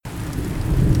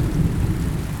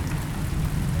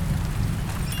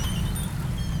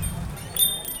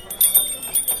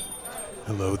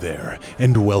Hello there,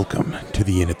 and welcome to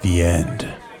the Inn at the End.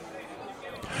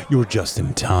 You're just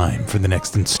in time for the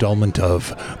next installment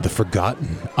of The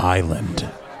Forgotten Island.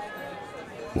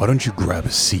 Why don't you grab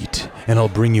a seat, and I'll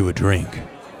bring you a drink.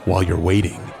 While you're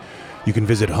waiting, you can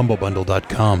visit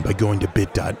humblebundle.com by going to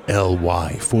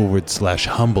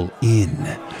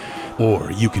bit.ly/humbleinn.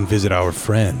 Or you can visit our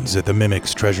friends at the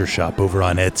Mimic's Treasure Shop over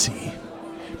on Etsy.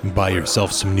 Buy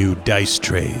yourself some new dice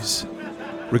trays.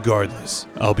 Regardless,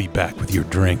 I'll be back with your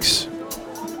drinks. Well,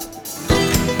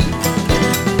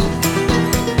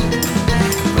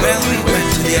 we went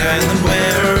to the island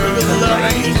where the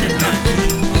light did not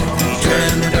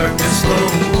turn the darkness slow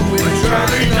and dry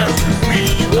enough to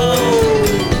breathe low.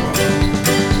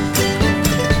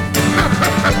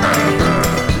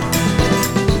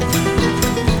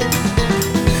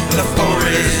 The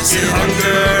forest is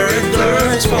hunger and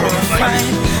thirst for a fight.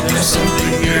 There's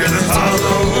something here that's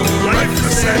hollow, like the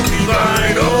sandy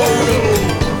vine. Oh no!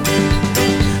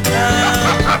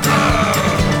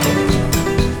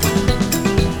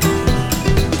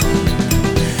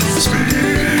 Speak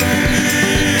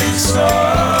softly.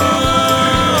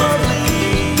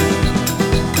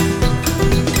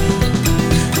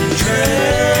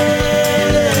 Tread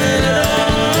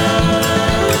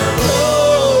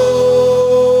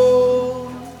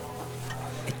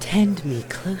Attend me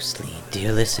closely,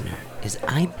 dear listener, as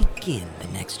I begin the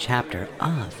next chapter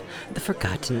of The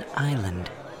Forgotten Island.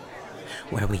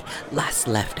 Where we last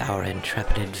left our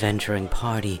intrepid adventuring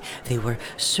party, they were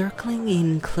circling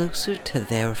in closer to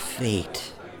their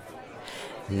fate.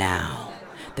 Now,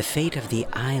 the fate of the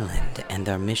island and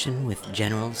their mission with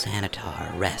General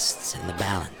Xanatar rests in the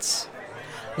balance.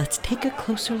 Let's take a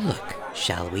closer look,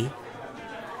 shall we?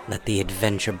 Let the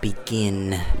adventure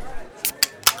begin.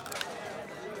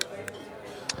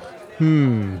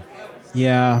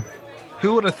 Yeah.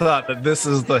 Who would have thought that this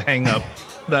is the hang-up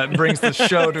that brings the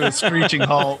show to a screeching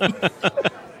halt?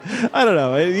 I don't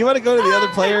know. You want to go to the other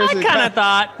players? I kind of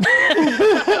thought.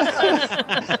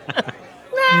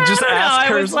 You just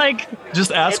ask I was Curza, like,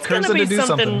 just ask it's gonna Curza be to do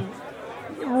something.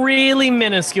 really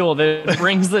minuscule that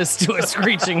brings this to a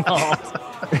screeching halt.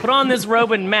 Put on this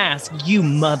robe and mask, you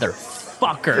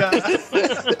motherfucker.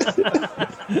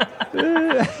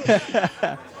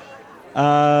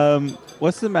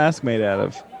 What's the mask made out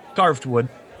of? Carved wood.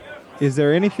 Is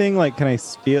there anything like? Can I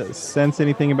sense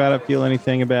anything about it? Feel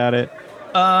anything about it?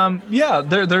 Yeah,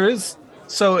 there is.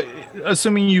 So,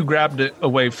 assuming you grabbed it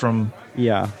away from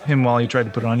him while he tried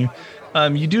to put it on you,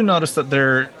 you do notice that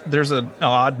there's an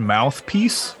odd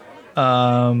mouthpiece.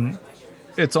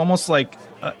 It's almost like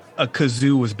a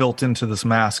kazoo was built into this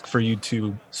mask for you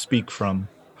to speak from.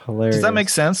 Hilarious. Does that make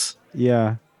sense?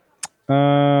 Yeah.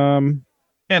 And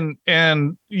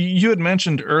you had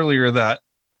mentioned earlier that,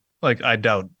 like, I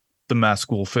doubt the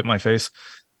mask will fit my face.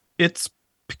 It's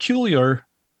peculiar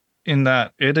in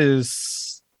that it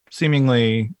is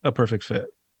seemingly a perfect fit,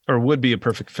 or would be a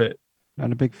perfect fit.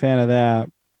 Not a big fan of that.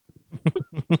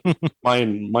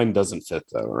 Mine doesn't fit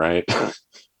though, right?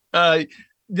 No,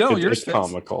 yours it's fits.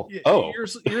 comical.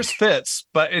 Yours fits,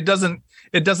 but it doesn't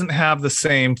have the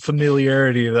same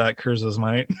familiarity that Curza's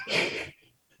might.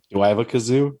 Do I have a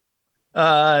kazoo?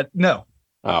 No.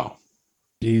 Oh,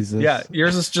 Jesus. Yeah,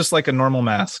 yours is just like a normal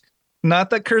mask.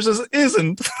 Not that Curza's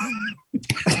isn't.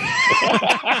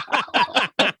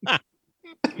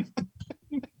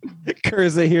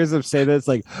 Curza hears him say this,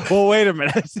 like, well, wait a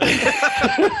minute.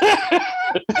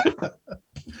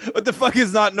 What the fuck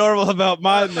is not normal about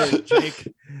mine there,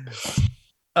 Jake?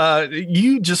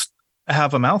 You just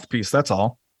have a mouthpiece, that's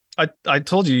all. I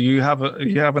told you have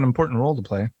an important role to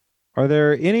play. Are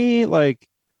there any, like,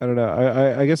 I don't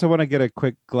know. I guess I want to get a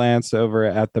quick glance over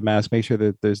at the mask, make sure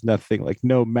that there's nothing, like,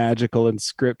 no magical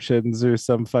inscriptions or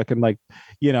some fucking, like,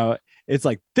 you know, it's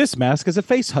like, this mask is a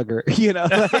face hugger, you know?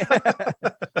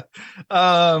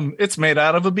 It's made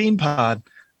out of a bean pod.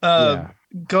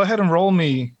 Go ahead and roll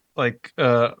me, like,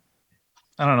 I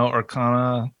don't know,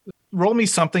 Arcana. Roll me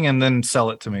something and then sell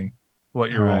it to me,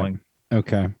 what you're rolling.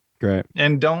 Okay, great.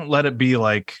 And don't let it be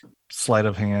like sleight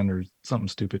of hand or something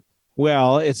stupid.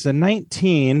 Well, it's a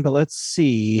 19, but let's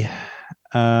see.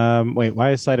 Wait,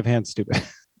 why is sleight of hand stupid?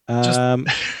 I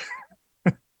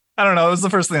don't know. It was the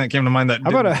first thing that came to mind. How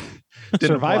about a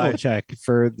survival apply. check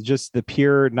for just the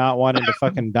pure not wanting to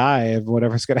fucking die of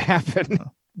whatever's going to happen?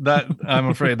 That I'm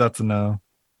afraid that's a no.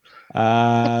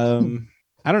 I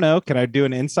don't know. Can I do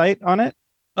an insight on it?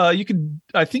 You could.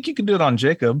 I think you could do it on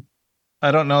Jacob.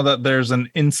 I don't know that there's an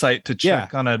insight to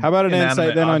check on a. How about an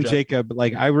insight then object. on Jacob?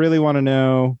 Like, I really want to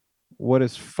know what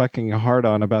his fucking hard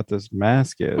on about this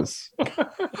mask is.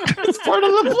 It's part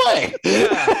of the play.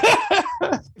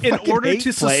 In order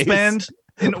to suspend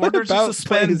in order to about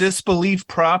suspend plays- disbelief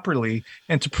properly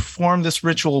and to perform this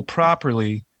ritual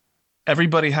properly,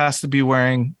 everybody has to be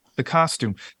wearing the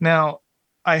costume. Now,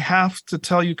 I have to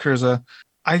tell you, Kurza,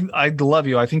 I love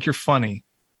you. I think you're funny.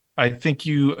 I think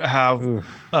you have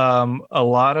a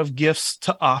lot of gifts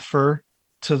to offer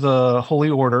to the Holy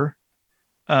Order.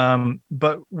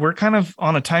 But we're kind of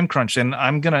on a time crunch, and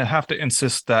I'm going to have to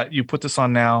insist that you put this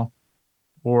on now,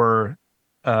 or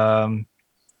I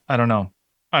don't know.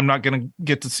 I'm not going to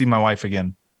get to see my wife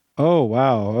again. Oh,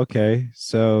 wow. Okay.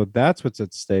 So that's what's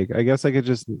at stake. I guess I could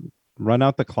just run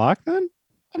out the clock then?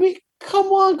 I mean, come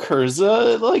on,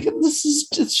 Kurza. Like,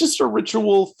 it's just a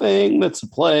ritual thing that's a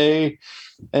play,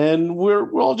 and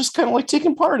we're all just kind of like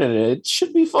taking part in it. It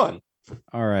should be fun.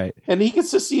 All right. And he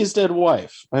gets to see his dead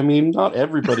wife. I mean, not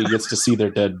everybody gets to see their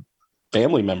dead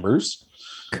family members.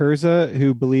 Kurza,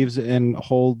 who believes in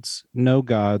holds no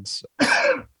gods,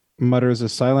 mutters a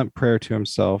silent prayer to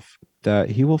himself that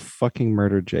he will fucking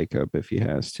murder Jacob if he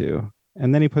has to.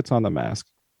 And then he puts on the mask.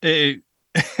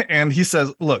 And he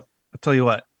says, look, I'll tell you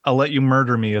what, I'll let you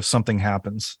murder me if something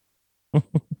happens.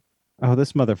 Oh,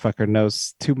 this motherfucker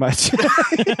knows too much.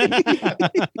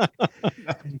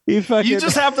 You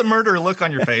just have the murderer look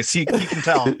on your face. He can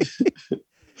tell.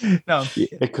 No,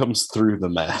 it comes through the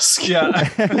mask.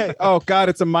 Yeah. Oh God,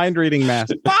 it's a mind reading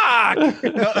mask. Fuck.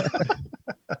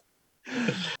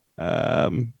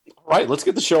 Right. Let's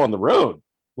get the show on the road.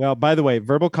 Well, by the way,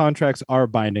 verbal contracts are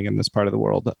binding in this part of the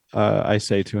world. I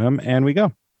say to him, and we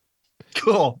go.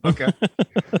 Cool. Okay.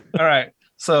 All right.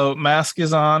 So mask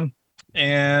is on,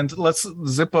 and let's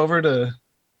zip over to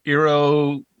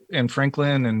Eero and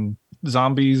Franklin and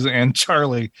zombies and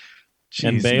Charlie. Jeez,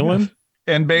 and Balin.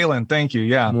 And Balin. Thank you.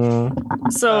 Yeah.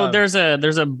 So there's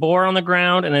a boar on the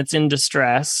ground, and it's in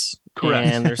distress. Correct.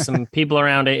 And there's some people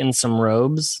around it in some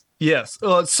robes. Yes.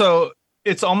 So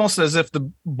it's almost as if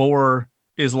the boar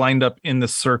is lined up in the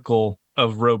circle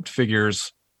of robed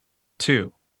figures,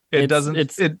 too.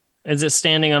 Is it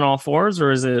standing on all fours,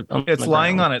 or is it? It's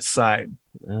lying on its side.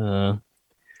 And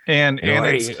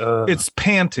it's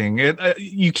panting.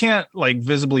 You can't like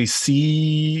visibly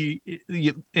see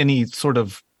any sort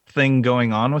of thing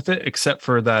going on with it, except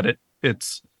for that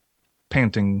it's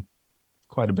panting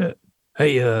quite a bit.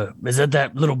 Hey, is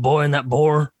that little boy and that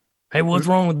boar? Hey, what's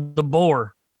wrong with the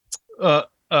boar?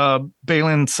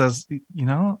 Balin says,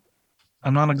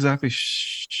 I'm not exactly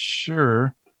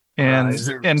sure. And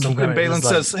Balin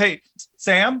says, hey,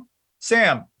 Sam,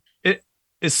 is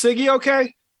Siggy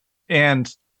okay? And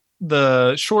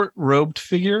the short robed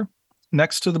figure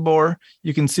next to the boar,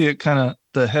 you can see it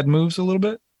the head moves a little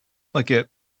bit, like it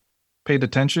paid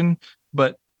attention,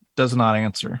 but does not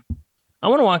answer. I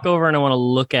want to walk over and I want to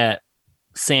look at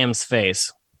Sam's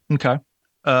face. Okay.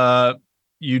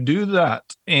 You do that.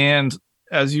 And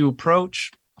as you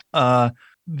approach,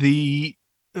 you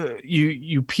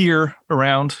peer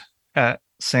around at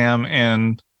Sam,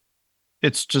 and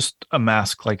it's just a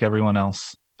mask like everyone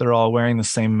else. They're all wearing the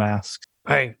same mask.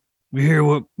 Hey, you hear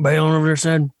what Balin over there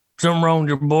said? Something wrong with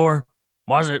your boar?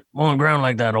 Why is it on the ground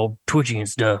like that, all twitchy and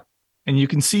stuff? And you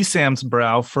can see Sam's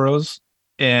brow furrows,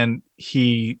 and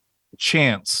he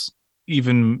chants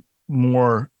even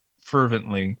more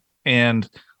fervently, and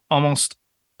almost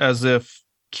as if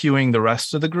cueing the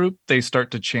rest of the group, they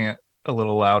start to chant a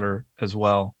little louder as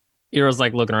well. Eero's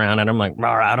like looking around at him like,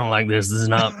 I don't like this. This is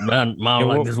not, I don't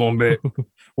like this one bit.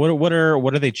 What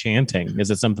are they chanting?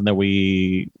 Is it something that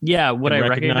we would I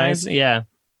recognize? Yeah.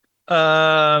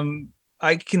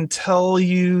 I can tell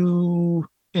you,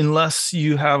 unless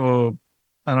you have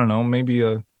maybe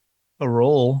a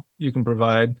role you can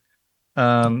provide,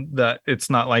 that it's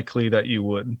not likely that you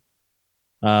would.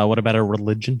 What about a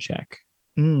religion check?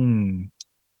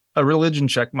 A religion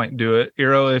check might do it.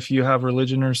 Eero, if you have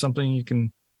religion or something, you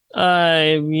can.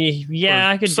 I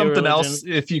could do something else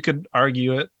if you could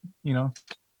argue it. No,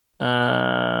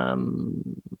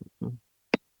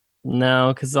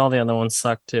 because all the other ones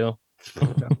suck too.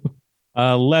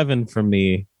 11 for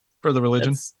me for the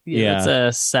religion. It's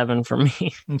a 7 for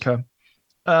me. Okay.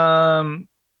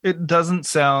 It doesn't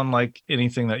sound like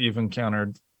anything that you've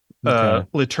encountered,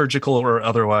 liturgical or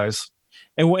otherwise.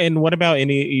 And what about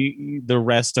the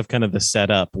rest of kind of the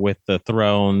setup with the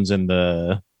thrones and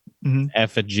the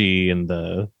effigy and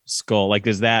the skull? Like,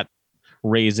 is that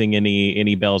raising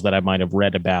any bells that I might have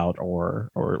read about or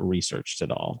researched at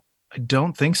all? I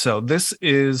don't think so. This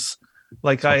is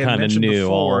like I had mentioned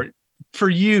before. For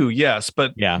you, yes,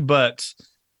 but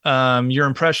your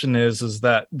impression is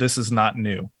that this is not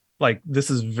new. Like, this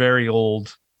is very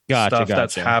old stuff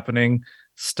that's happening.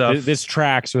 This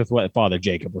tracks with what Father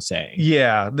Jacob was saying.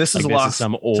 Yeah, this is lost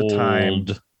some old old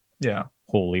time.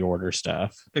 Holy Order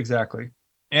stuff. Exactly.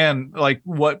 And like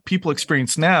what people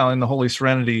experience now in the Holy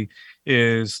Serenity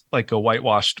is like a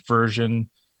whitewashed version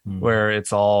where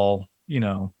it's all,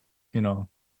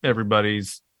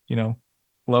 everybody's,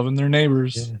 loving their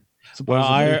neighbors. Yeah.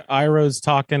 Well, Iroh's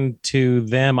talking to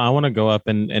them. I want to go up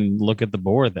and look at the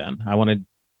boar then. I want to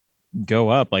go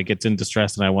up like it's in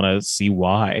distress and I want to see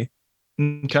why.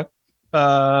 Okay.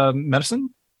 Medicine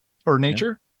or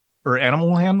nature or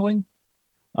animal handling?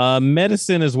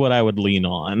 Medicine is what I would lean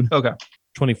on. Okay.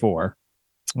 24.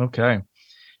 Okay.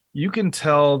 You can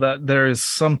tell that there is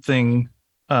something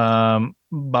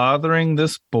bothering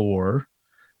this boar.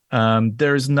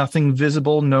 There's nothing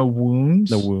visible, no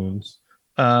wounds. No wounds.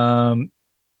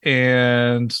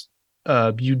 And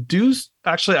you do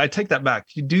actually, I take that back.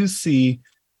 You do see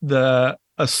a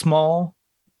small,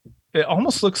 it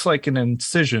almost looks like an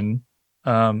incision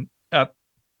at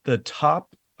the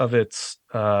top of its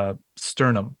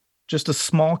sternum. Just a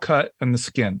small cut in the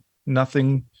skin.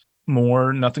 Nothing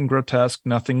more, nothing grotesque,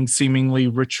 nothing seemingly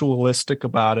ritualistic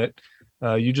about it.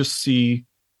 You just see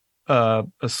a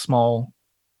small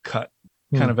cut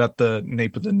kind of at the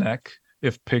nape of the neck.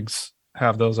 If pigs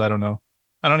have those, I don't know.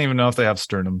 I don't even know if they have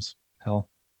sternums. Hell,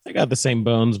 they got the same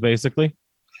bones basically.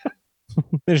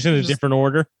 They're just in a different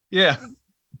order. Yeah,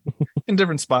 in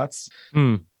different spots.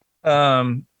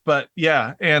 But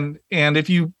yeah, and if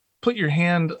you put your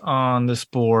hand on this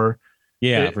boar,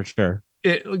 for sure.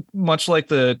 It much like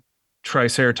the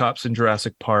Triceratops in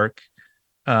Jurassic Park.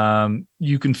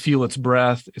 You can feel its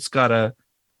breath. It's got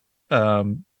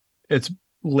it's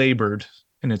labored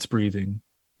in its breathing.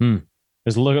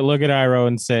 Just look at Iroh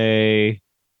and say,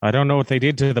 I don't know what they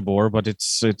did to the boar, but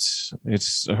it's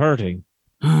hurting.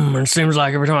 It seems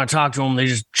like every time I talk to them, they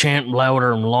just chant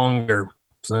louder and longer.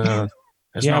 So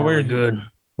that's not really good.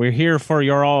 We're here for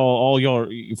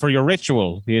your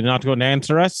ritual. You're not going to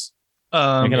answer us?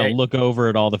 I'm gonna look over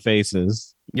at all the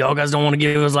faces. Y'all guys don't want to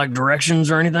give us like directions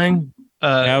or anything?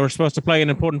 Yeah, we're supposed to play an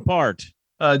important part.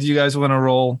 Do you guys want to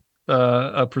roll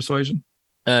a persuasion?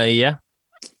 Yeah.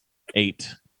 8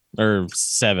 or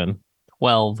 7.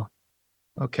 12.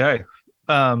 Okay.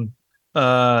 Sam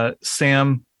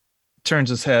turns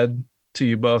his head to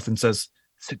you both and says,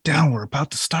 "Sit down, we're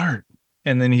about to start."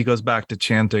 And then he goes back to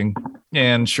chanting.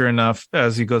 And sure enough,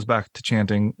 as he goes back to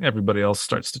chanting, everybody else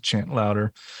starts to chant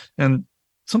louder. And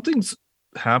something's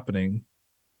happening.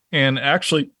 And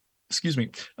actually, excuse me,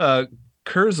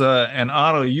 Kurza and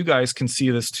Otto, you guys can see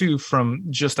this too from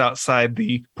just outside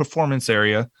the performance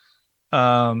area.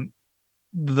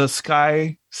 The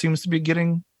sky seems to be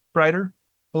getting brighter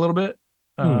a little bit.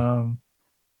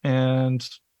 And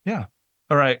yeah.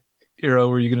 All right. Iro,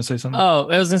 were you going to say something? Oh,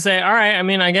 I was going to say, all right. I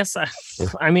mean, I guess, I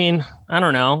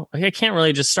don't know. I can't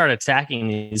really just start attacking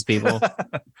these people.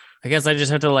 I guess I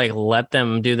just have to like let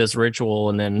them do this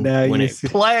ritual and then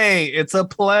play. It's a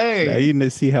play. Now you need to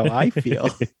see how I feel.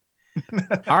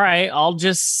 All right, I'll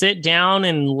just sit down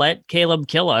and let Caleb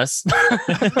kill us.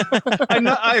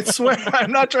 I swear,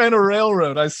 I'm not trying to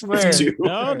railroad. I swear.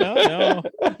 No. No,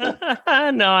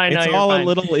 I know.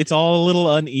 It's all a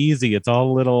little uneasy. It's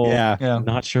all a little,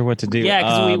 not sure what to do. Yeah,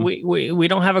 because we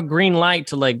don't have a green light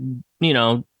to like,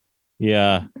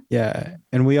 Yeah.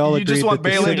 And we all you just want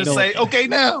Balin to say, "Okay,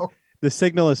 now." The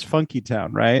signal is Funky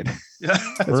Town, right? Yeah,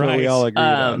 that's what we all agree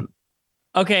on.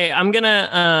 Okay, I'm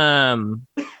gonna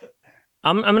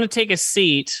I'm gonna take a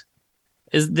seat.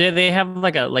 Do they have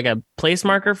like a place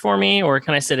marker for me, or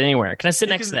can I sit anywhere? Can I sit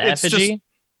next to the effigy?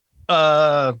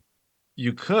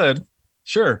 You could,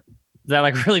 sure. Is that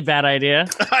like a really bad idea?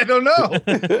 I don't know.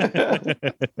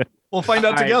 We'll find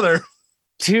out together.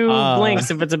 2 blinks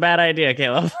if it's a bad idea,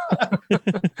 Caleb.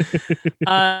 Okay,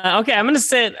 I'm gonna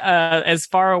sit as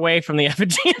far away from the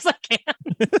effigy as I can.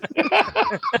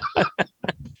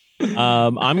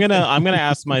 I'm gonna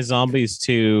ask my zombies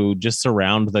to just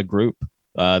surround the group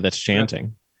that's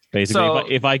chanting. Basically, so,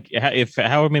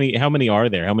 how many are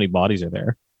there? How many bodies are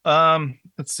there?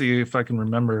 Let's see if I can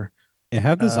remember. Yeah,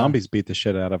 have the zombies beat the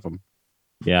shit out of them.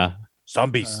 Yeah,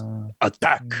 zombies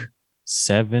attack.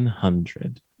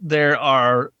 700. There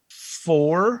are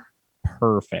 4.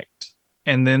 Perfect.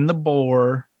 And then the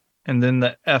boar, and then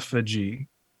the effigy,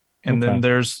 and then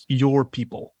there's your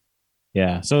people.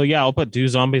 Yeah. So yeah, I'll put 2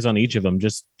 zombies on each of them,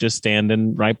 just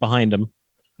standing right behind them.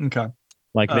 Okay.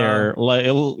 Like they're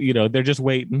they're just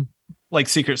waiting. Like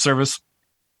Secret Service.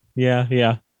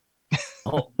 Yeah.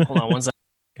 Hold on one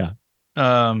second.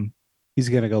 Okay. He's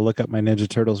gonna go look up my Ninja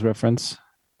Turtles reference.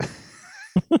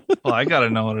 Well, I gotta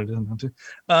know what it is now too.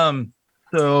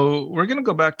 So we're gonna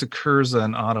go back to Kurza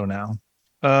and Otto now.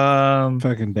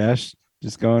 Fucking Dash,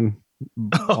 just going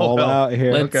all out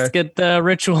here. Let's get the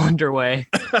ritual underway.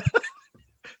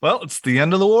 Well, it's the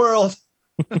end of the world.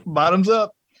 Bottoms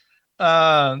up.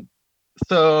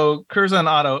 So Kurza and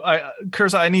Otto,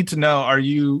 Kurza, I need to know,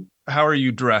 how are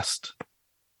you dressed?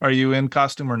 Are you in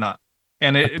costume or not?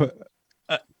 And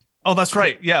oh, that's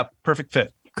right. Yeah, perfect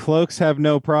fit. Cloaks have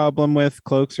no problem with.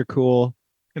 Cloaks are cool.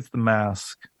 It's the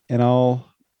mask. And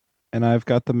I've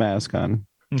got the mask on.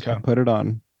 Okay. I'll put it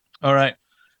on. All right.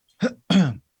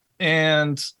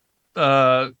 And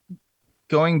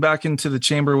going back into the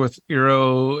chamber with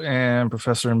Eero and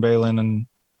Professor and Balin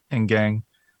and gang,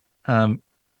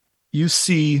 you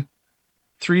see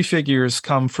 3 figures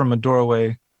come from a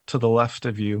doorway to the left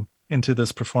of you into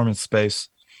this performance space.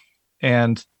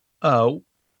 And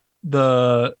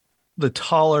the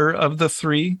taller of the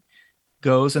 3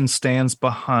 goes and stands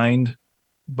behind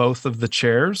both of the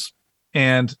chairs.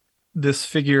 And this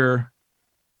figure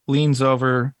leans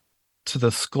over to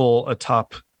the skull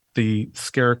atop the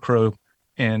scarecrow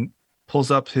and pulls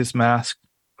up his mask,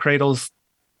 cradles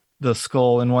the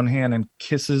skull in one hand and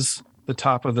kisses the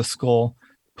top of the skull,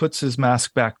 puts his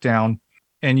mask back down,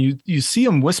 and you see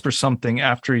him whisper something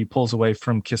after he pulls away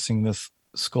from kissing this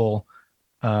skull,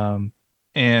 and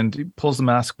he pulls the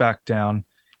mask back down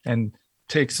and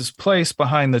takes his place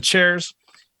behind the chairs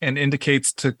and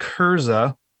indicates to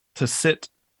Kurza to sit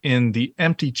in the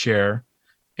empty chair.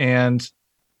 And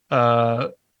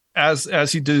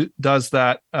as he does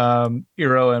that,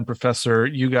 Eero and Professor,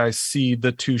 you guys see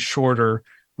the 2 shorter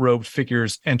robed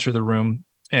figures enter the room,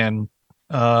 and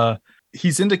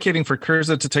he's indicating for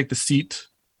Kurza to take the seat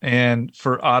and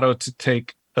for Otto to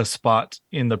take a spot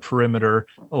in the perimeter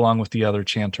along with the other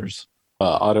chanters.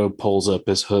 Otto pulls up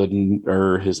his hood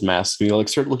or his mask, and he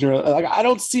start looking around. Like, I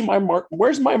don't see my mark.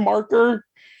 Where's my marker?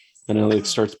 And he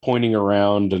starts pointing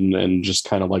around and just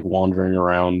kind of wandering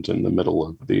around in the middle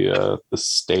of the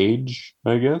stage,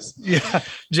 I guess. Yeah,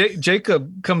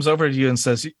 Jacob comes over to you and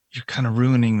says, "You're kind of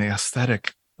ruining the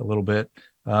aesthetic a little bit."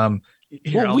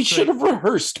 We should have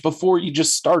rehearsed before you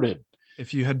just started.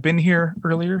 If you had been here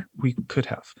earlier, we could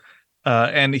have.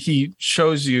 And he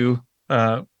shows you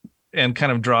and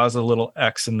kind of draws a little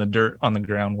X in the dirt on the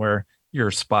ground where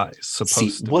your spot is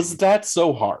supposed to was be. That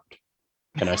so hard?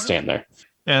 And I stand there.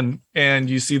 And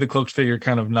you see the cloaked figure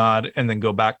kind of nod and then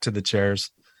go back to the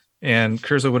chairs. And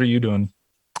Kurza, what are you doing?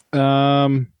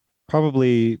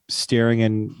 Probably staring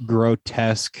in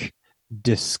grotesque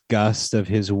disgust of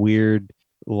his weird,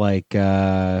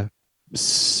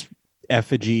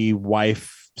 effigy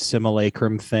wife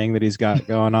simulacrum thing that he's got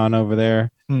going on over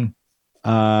there.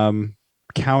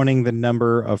 Counting the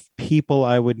number of people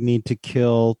I would need to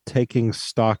kill, taking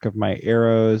stock of my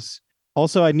arrows.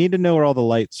 Also, I need to know where all the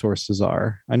light sources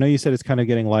are. I know you said it's kind of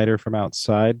getting lighter from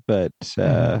outside, but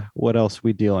what else are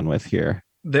we dealing with here?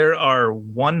 There are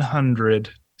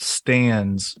 100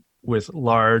 stands with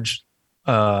large,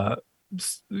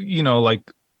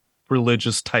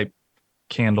 religious type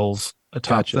candles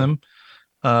atop them,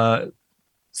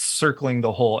 circling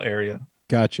the whole area.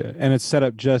 Gotcha. And it's set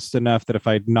up just enough that if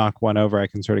I knock one over, I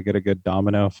can sort of get a good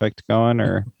domino effect going,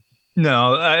 or...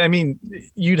 No, I mean,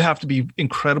 you'd have to be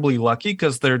incredibly lucky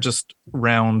because they're just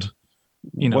round,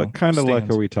 What kind of luck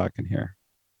are we talking here?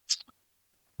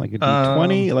 Like a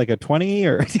D20, like a 20,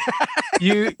 or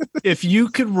if you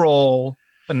could roll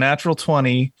a natural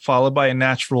 20 followed by a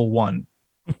natural 1.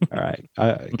 All right.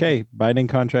 Okay. Binding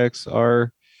contracts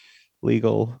are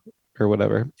legal or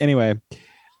whatever. Anyway,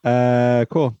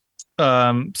 cool.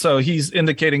 So he's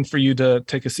indicating for you to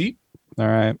take a seat. All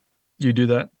right. You do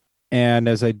that. And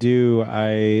as I do,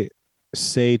 I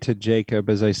say to Jacob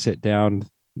as I sit down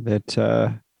that,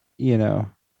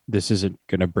 this isn't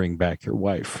going to bring back your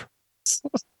wife.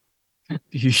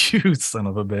 You son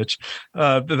of a bitch.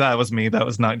 That was me. That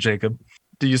was not Jacob.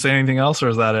 Do you say anything else, or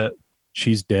is that it?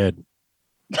 She's dead.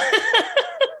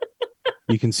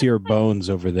 You can see her bones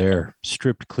over there,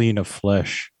 stripped clean of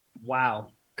flesh.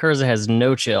 Wow. Kurza has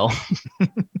no chill.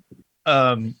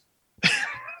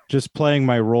 Just playing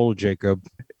my role, Jacob.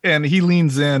 And he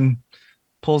leans in,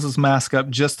 pulls his mask up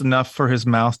just enough for his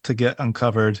mouth to get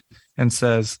uncovered, and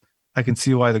says, "I can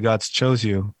see why the gods chose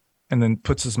you." And then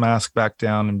puts his mask back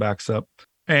down and backs up.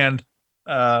 And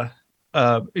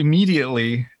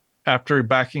immediately after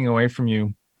backing away from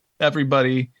you,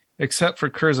 everybody except for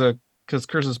Kurza, because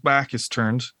Kurza's back is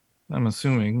turned, I'm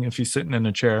assuming, if he's sitting in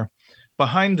a chair,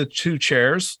 behind the 2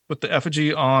 chairs with the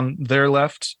effigy on their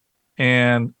left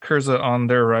and Kurza on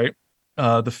their right,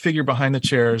 the figure behind the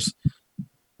chairs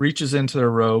reaches into their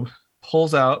robe,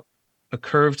 pulls out a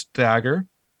curved dagger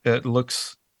that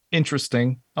looks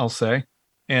interesting, I'll say,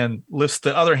 and lifts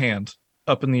the other hand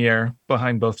up in the air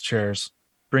behind both chairs,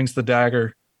 brings the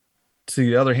dagger to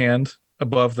the other hand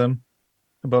above them,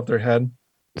 above their head,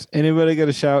 Is anybody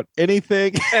gonna shout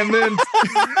anything? And then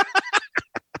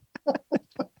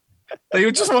they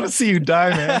would just want to see you die,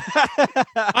 man.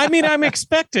 I mean, I'm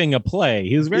expecting a play.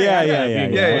 He was very Yeah,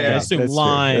 adamant yeah, being yeah. I assume That's true.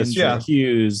 lines, That's true.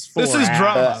 cues. This is four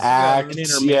drama. acts,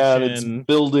 Acts, an yeah, it's intermission.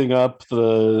 building up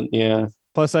the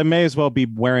Plus, I may as well be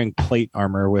wearing plate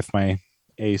armor with my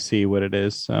AC. What it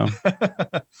is, so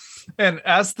And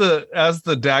as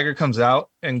the dagger comes out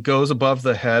and goes above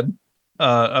the head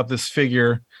of this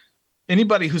figure,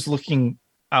 anybody who's looking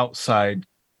outside,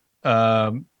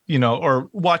 or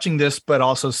watching this, but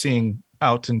also seeing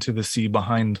out into the sea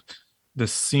behind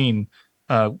this scene,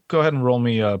 go ahead and roll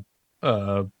me a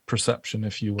perception,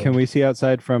 if you will. can we see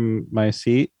outside from my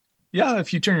seat? Yeah,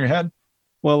 if you turn your head.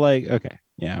 Well, okay,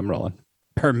 yeah, I'm rolling.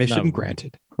 Permission No.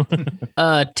 granted.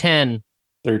 10.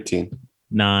 13.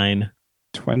 9.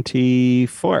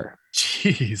 24.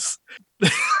 Jeez.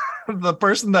 The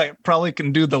person that probably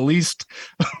can do the least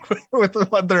with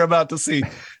what they're about to see.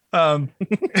 Another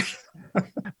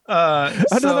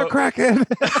so- Kraken.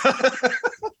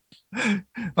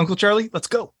 Uncle Charlie, let's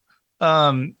go.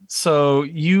 So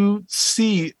you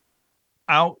see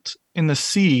out in the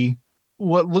sea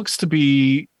what looks to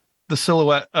be the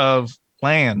silhouette of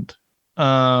land.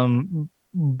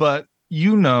 But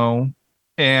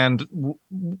and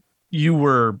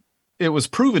it was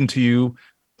proven to you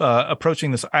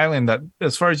approaching this island that,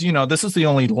 as far as you know, this is the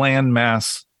only land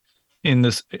mass in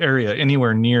this area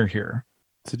anywhere near here.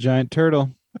 It's a giant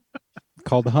turtle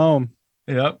called home.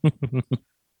 Yep.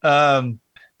 And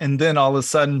then all of a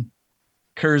sudden,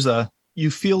 Kurza,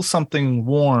 you feel something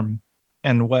warm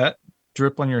and wet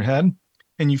drip on your head,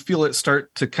 and you feel it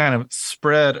start to kind of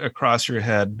spread across your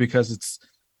head because it's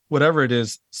whatever it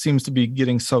is seems to be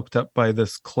getting soaked up by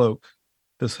this cloak,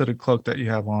 this hooded cloak that you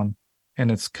have on,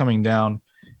 and it's coming down.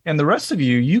 And the rest of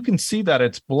you can see that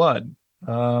it's blood.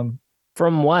 From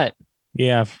what?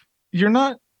 Yeah. You're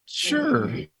not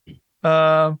sure.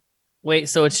 Wait,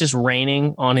 so it's just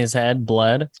raining on his head,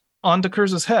 blood? Onto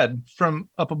Kurza's head from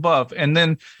up above. And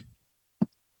then,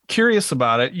 curious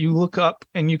about it, you look up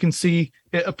and you can see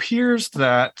it appears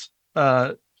that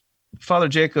Father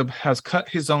Jacob has cut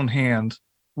his own hand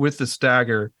with this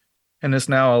dagger and is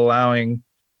now allowing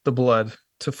the blood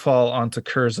to fall onto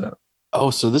Kurza.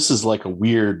 Oh, so this is like a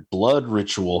weird blood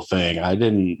ritual thing. I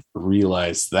didn't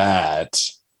realize that.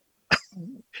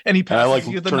 And he passes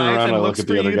I you the turn knife around and and looks look at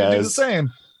for the you other to do the guys. same.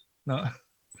 No.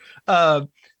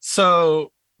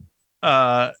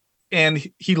 And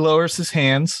he lowers his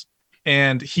hands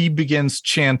and he begins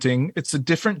chanting. It's a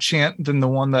different chant than the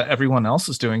one that everyone else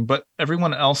is doing, but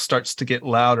everyone else starts to get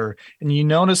louder. And you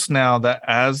notice now that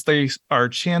as they are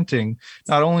chanting,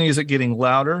 not only is it getting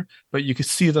louder, but you can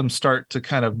see them start to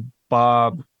kind of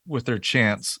bob with their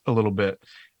chants a little bit.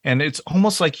 And it's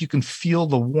almost like you can feel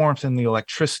the warmth and the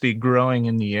electricity growing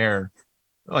in the air.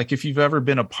 Like if you've ever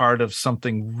been a part of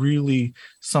something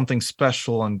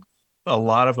special and a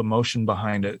lot of emotion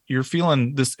behind it, you're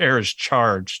feeling this air is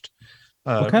charged.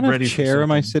 What kind of ready for chair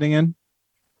am I something. sitting in?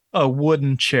 A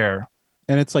wooden chair.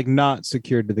 And it's like not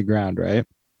secured to the ground, right?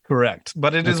 Correct.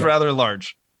 But it is Okay. rather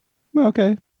large.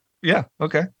 Okay. Yeah.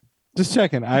 Okay. Just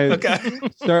checking.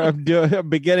 I'm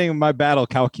beginning my battle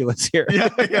calculus here. Yeah.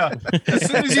 As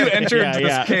soon as you entered Yeah, this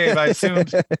yeah. cave, I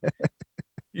assumed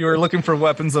you were looking for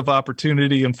weapons of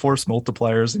opportunity and force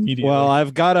multipliers immediately. Well,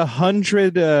 I've got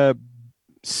 100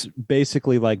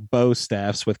 basically like bow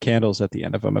staffs with candles at the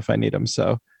end of them if I need them.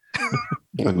 So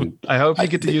And I hope you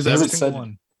get to use He every hasn't single said-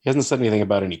 one. he hasn't said anything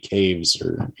about any caves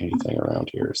or anything around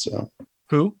here, so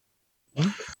Who?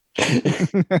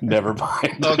 never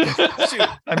mind. Okay. Shoot,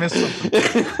 I missed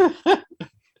something.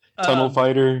 Tunnel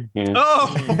fighter. Yeah.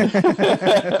 Oh.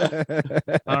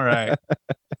 All right.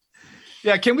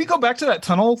 Yeah, can we go back to that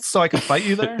tunnel so I can fight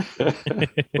you there?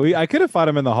 I could have fought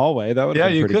him in the hallway. That would Yeah,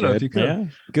 have been you pretty could have. good. You could have. Yeah.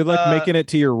 Good luck Uh, making it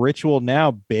to your ritual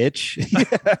now, bitch.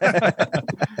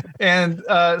 And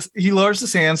he lowers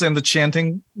his hands and the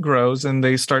chanting grows and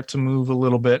they start to move a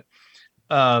little bit.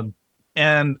 And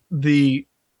the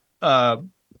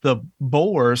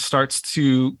boar starts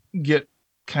to get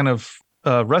kind of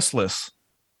restless.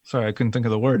 Sorry, I couldn't think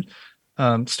of the word.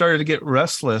 Started to get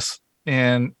restless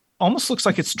and almost looks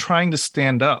like it's trying to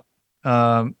stand up.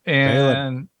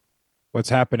 And What's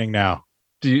happening now?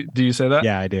 do you say that?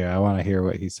 Yeah, I do. I want to hear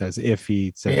what he says. If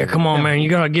he says, Yeah, come on, Yeah. man. You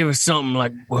gotta give us something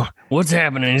like, what's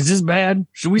happening? Is this bad?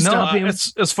 Should we stop him?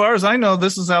 As far as I know,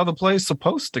 this is how the play is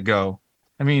supposed to go.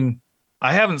 I mean,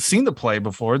 I haven't seen the play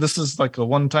before. This is like a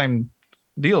one-time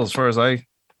deal, as far as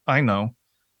I know.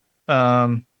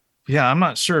 Yeah, I'm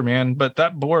not sure, man, but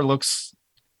that boar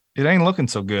it ain't looking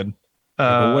so good.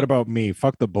 but what about me?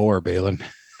 Fuck the boar, Balin.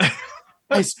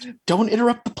 Guys, don't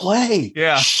interrupt the play.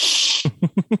 Yeah.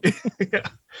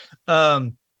 Yeah.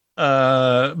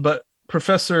 But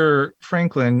Professor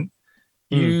Franklin,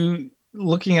 you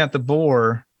looking at the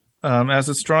boar, as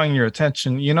it's drawing your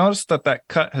attention, you notice that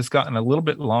cut has gotten a little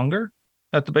bit longer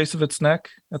at the base of its neck,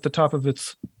 at the top of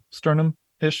its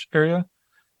sternum-ish area.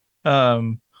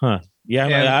 Yeah,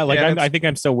 I think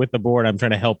I'm still with the board. I'm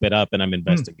trying to help it up, and I'm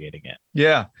investigating it.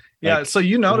 Yeah. Like, so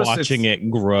you notice watching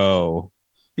it grow.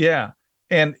 Yeah,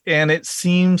 and it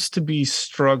seems to be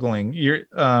struggling. You're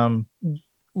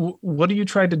what do you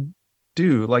try to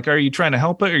do? Like, are you trying to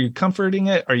help it? Are you comforting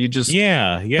it? Are you just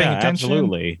yeah,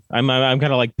 absolutely. I'm kind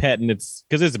of like petting its,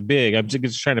 because it's big. I'm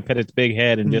just trying to pet its big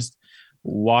head and just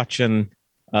watching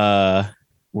where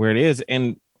it is.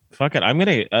 And fuck it, I'm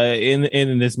gonna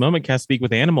in this moment cast Speak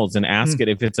with Animals and ask it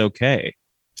if it's okay.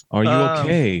 Are you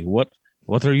okay?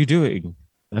 What are you doing?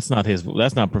 That's not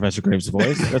Professor Graves'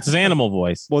 voice. That's his animal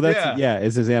voice. Well,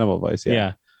 it's his animal voice.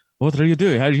 Yeah. What are you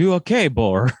doing? Are you okay,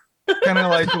 boar? Kind of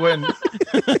like when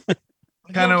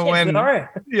kind of when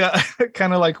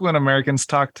Americans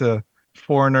talk to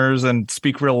foreigners and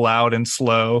speak real loud and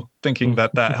slow, thinking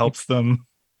that helps them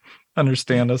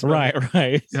understand us. Right.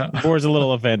 Yeah. Boar's a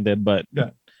little offended, but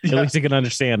at least he can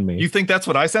understand me. You think that's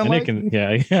what I sound like?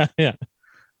 Yeah.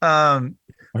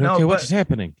 Okay, what's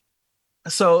happening?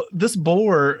 So this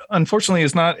boar, unfortunately,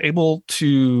 is not able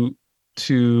to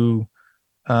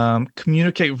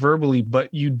communicate verbally,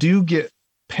 but you do get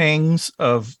pangs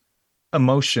of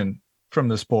emotion from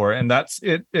this boar, and that's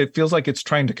it. It feels like it's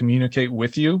trying to communicate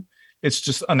with you. It's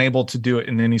just unable to do it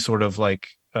in any sort of like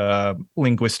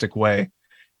linguistic way.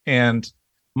 And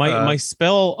my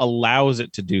spell allows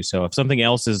it to do so if something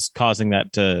else is causing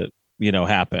that to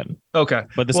happen. Okay,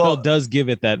 but the spell does give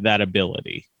it that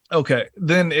ability. Okay,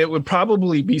 then it would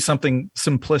probably be something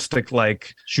simplistic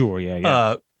like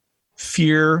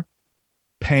fear,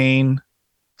 pain,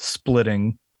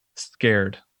 splitting,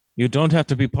 scared. You don't have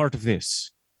to be part of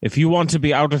this. If you want to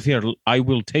be out of here, I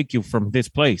will take you from this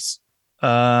place. They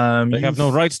have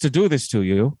no rights to do this to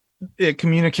you. It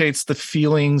communicates the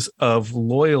feelings of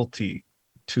loyalty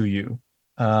to you.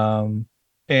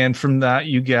 And from that,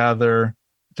 you gather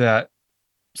that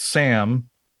Sam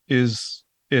is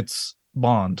its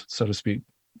bond, so to speak,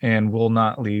 and will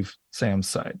not leave Sam's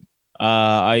side.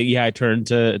 I turned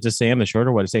to Sam, the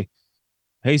shorter one, to say,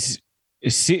 "Hey,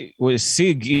 Sig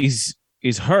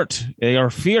is hurt. They are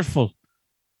fearful.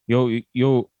 You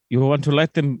want to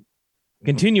let them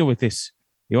continue with this?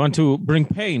 You want to bring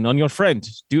pain on your friend?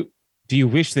 Do you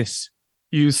wish this?"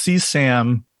 You see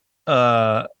Sam.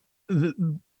 It's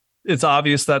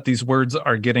obvious that these words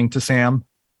are getting to Sam,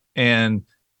 and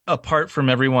apart from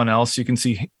everyone else, you can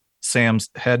see Sam's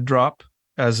head drop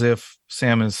as if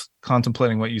Sam is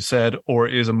contemplating what you said or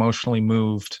is emotionally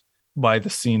moved by the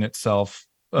scene itself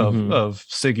of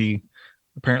Siggy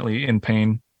apparently in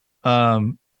pain.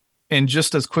 And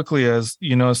just as quickly as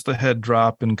you notice the head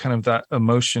drop and kind of that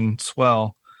emotion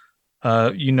swell,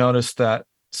 you notice that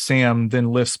Sam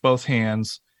then lifts both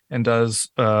hands and does,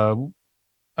 I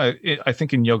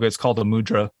think in yoga it's called a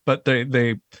mudra, but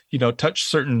they touch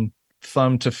certain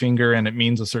thumb to finger and it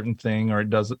means a certain thing, or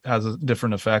it has a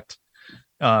different effect.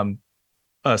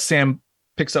 Sam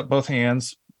picks up both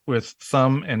hands with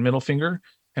thumb and middle finger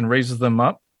and raises them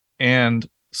up and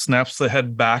snaps the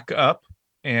head back up,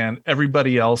 and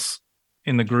everybody else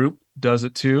in the group does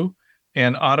it too.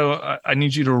 And Otto, I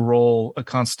need you to roll a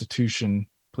Constitution,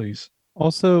 please.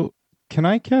 Also, can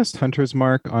I cast Hunter's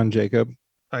Mark on Jacob?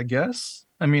 I guess.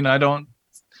 I mean, I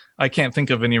can't think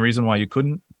of any reason why you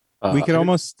couldn't. We could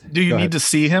almost. Do you need to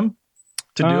see him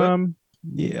to do it?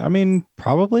 Yeah, I mean,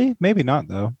 probably, maybe not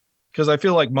though. Because I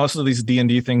feel like most of these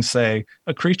D&D things say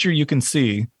a creature you can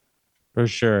see. For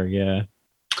sure, yeah.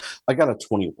 I got a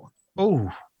 21. Oh,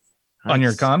 nice. On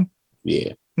your con?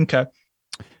 Yeah. Okay.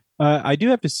 I do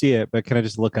have to see it, but can I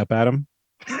just look up at him?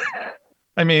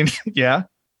 I mean, yeah.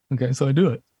 Okay, so I do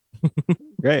it.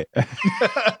 Great.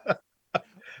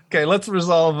 Okay, let's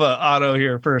resolve Otto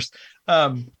here first.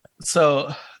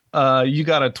 So you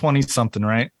got a 20 something,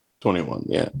 right? 21,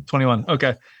 yeah. 21.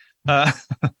 Okay.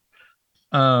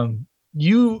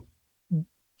 You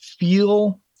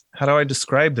feel, how do I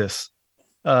describe this?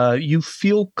 You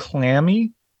feel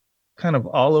clammy kind of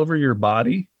all over your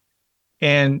body,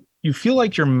 and you feel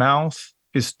like your mouth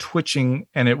is twitching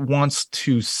and it wants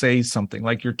to say something,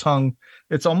 like your tongue.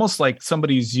 It's almost like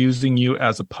somebody's using you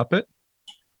as a puppet,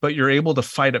 but you're able to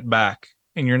fight it back.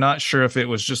 And you're not sure if it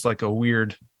was just like a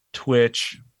weird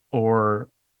twitch or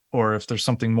if there's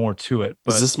something more to it.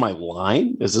 But is this my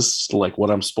line? Is this like what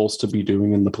I'm supposed to be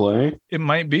doing in the play? It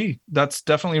might be. That's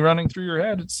definitely running through your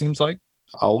head, it seems like.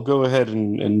 I'll go ahead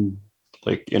and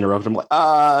like interrupt him. Like,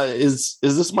 is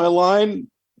this my line?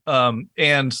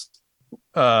 And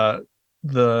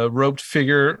the robed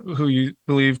figure, who you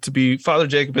believe to be Father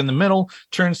Jacob in the middle,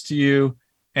 turns to you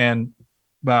and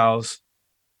bows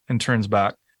and turns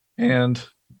back. And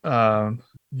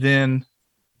then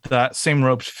that same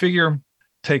robed figure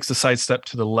takes a sidestep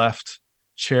to the left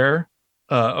chair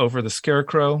over the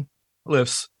scarecrow,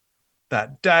 lifts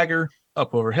that dagger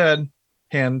up overhead,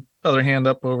 other hand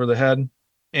up over the head,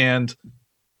 and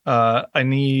I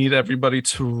need everybody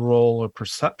to roll a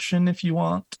perception if you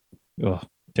want. Oh,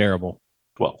 terrible.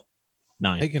 12.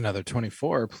 9. Take another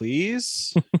 24,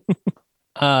 please.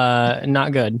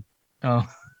 Not good. Oh,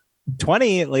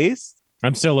 20 at least.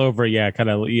 I'm still over.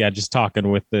 Just talking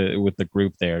with the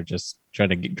group there, just trying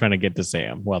to get to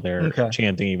Sam while they're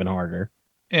chanting even harder.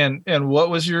 And what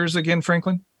was yours again,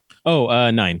 Franklin? Oh,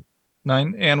 9.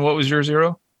 9. And what was your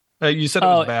 0? You said it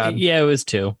was bad. Yeah, it was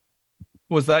 2.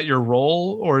 Was that your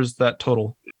roll or is that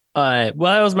total? Well,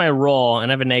 that was my roll,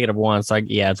 and I have a -1, so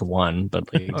it's 1, but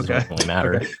it doesn't really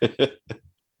matter. Okay.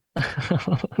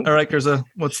 All right, Curza,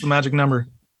 what's the magic number?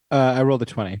 I rolled a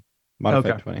 20.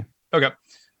 Modified 20. Okay.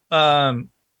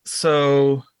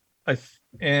 So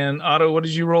and Otto, what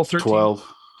did you roll? 13?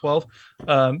 12.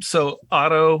 So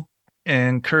Otto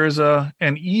and Curza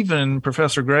and even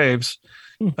Professor Graves,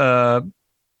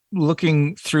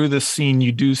 looking through this scene,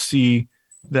 you do see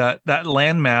that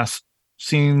landmass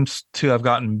seems to have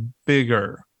gotten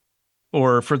bigger.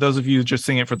 Or for those of you just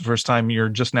seeing it for the first time, you're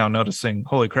just now noticing,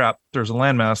 holy crap, there's a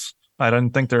landmass. I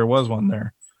didn't think there was one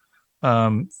there.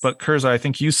 But Curza, I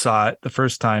think you saw it the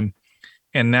first time,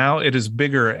 and now it is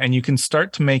bigger, and you can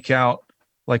start to make out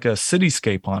like a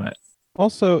cityscape on it.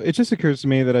 Also, it just occurs to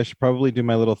me that I should probably do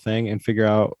my little thing and figure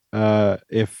out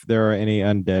if there are any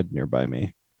undead nearby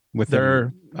me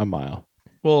within a mile.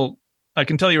 Well, I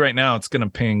can tell you right now, it's going to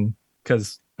ping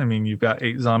because, I mean, you've got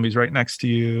 8 zombies right next to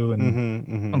you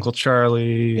and Uncle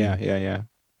Charlie. Yeah.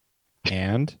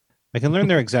 And I can learn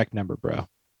their exact number, bro.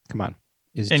 Come on.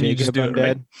 Is and Jacob you just do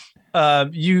undead? It,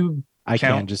 right? I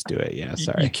can just do it. Yeah,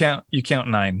 sorry. You count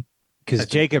 9. Because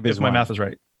Jacob is if my math is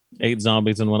right. 8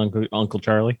 zombies and 1 Uncle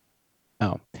Charlie.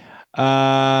 Oh.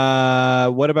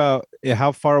 What about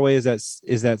how far away is that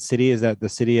city? Is that the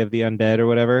city of the undead or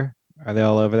whatever? Are they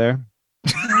all over there?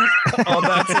 Oh,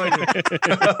 that's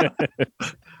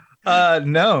like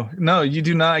no, you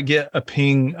do not get a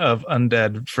ping of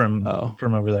undead from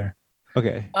over there.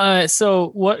 Okay. So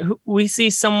what we see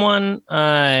someone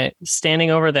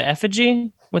standing over the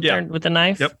effigy with the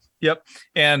knife. Yep.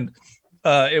 And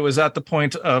it was at the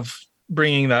point of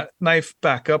bringing that knife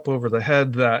back up over the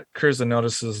head that Curza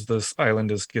notices this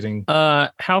island is getting.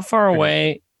 How far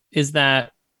away is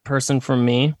that person from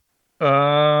me?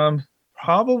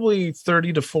 Probably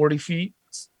 30 to 40 feet,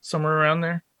 somewhere around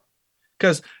there.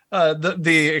 Because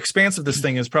the expanse of this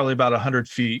thing is probably about 100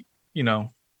 feet, in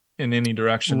any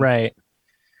direction. Right.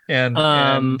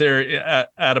 And they're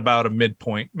at about a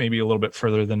midpoint, maybe a little bit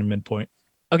further than a midpoint.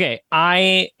 Okay.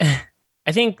 I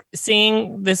think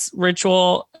seeing this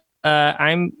ritual,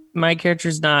 my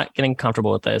character's not getting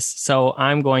comfortable with this. So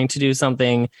I'm going to do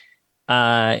something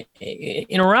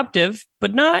interruptive,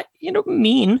 but not,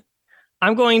 mean.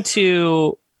 I'm going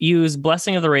to use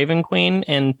Blessing of the Raven Queen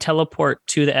and teleport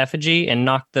to the effigy and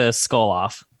knock the skull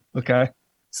off. Okay.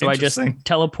 So I just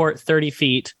teleport 30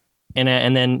 feet and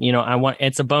then,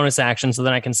 it's a bonus action. So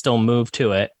then I can still move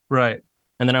to it. Right.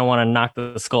 And then I want to knock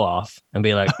the skull off and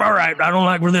be like, all right, I don't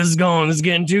like where this is going. This is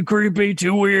getting too creepy,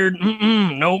 too weird.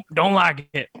 Nope. Don't like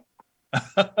it.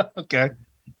 Okay.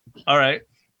 All right.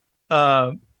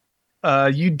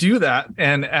 You do that,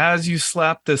 and as you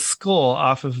slap this skull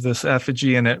off of this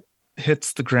effigy and it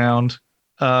hits the ground,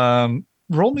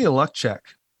 roll me a luck check.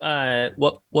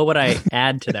 What would I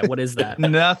add to that? What is that?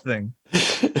 Nothing.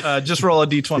 Just roll a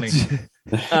d20.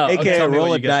 AKA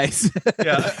roll a dice.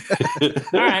 Yeah.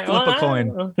 All right. Flip a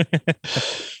coin.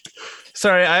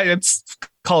 Sorry, it's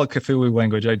Call of Cthulhu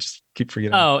language. I just keep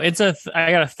forgetting. Oh,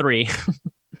 I got a 3.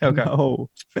 Okay. No.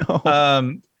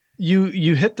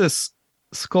 You hit this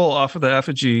skull off of the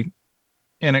effigy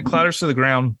and it clatters to the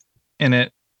ground and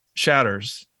it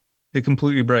shatters. It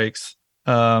completely breaks.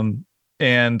 And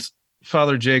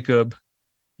Father Jacob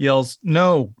yells,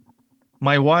 "No,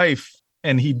 my wife."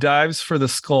 And he dives for the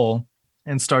skull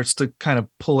and starts to kind of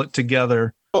pull it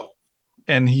together. Oh.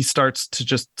 And he starts to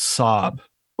just sob.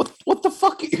 What the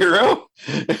fuck, hero?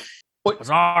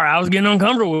 Sorry, I was getting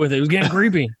uncomfortable with it. It was getting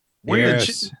creepy. Weird.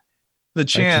 The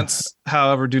chants,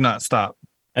 however, do not stop.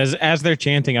 As they're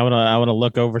chanting, I want to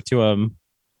look over to him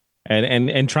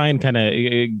and try and kind of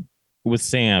with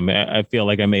Sam. I feel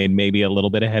like I made maybe a little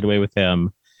bit of headway with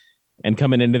him, And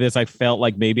coming into this, I felt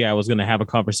like maybe I was going to have a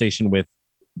conversation with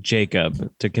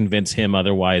Jacob to convince him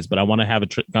otherwise, but I want to have a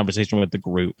conversation with the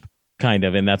group, kind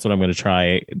of, and that's what I'm going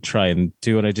to try and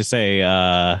do. And I just say,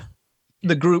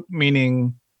 the group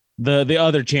meaning the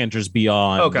other chanters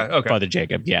beyond okay. Father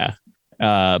Jacob, yeah.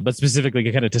 But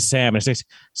specifically kind of to Sam, and it says,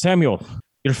 Samuel,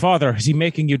 your father, is he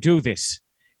making you do this?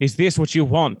 Is this what you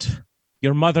want?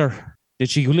 Your mother, did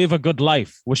she live a good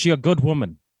life? Was she a good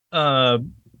woman?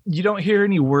 You don't hear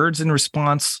any words in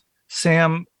response.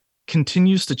 Sam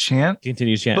continues to chant.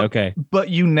 Okay. But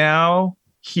you now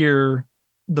hear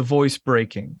the voice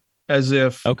breaking as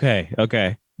if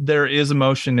okay. There is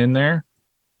emotion in there,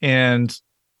 and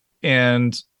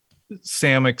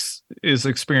Sam is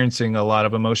experiencing a lot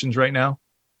of emotions right now.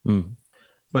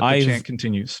 But the chant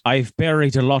continues. I've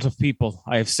buried a lot of people.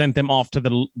 I have sent them off to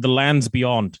the lands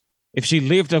beyond. If she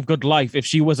lived a good life, if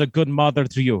she was a good mother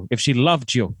to you, if she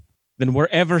loved you, then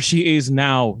wherever she is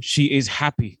now, she is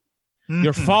happy. Mm-hmm.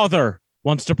 Your father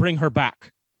wants to bring her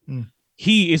back.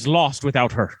 He is lost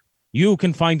without her. You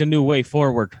can find a new way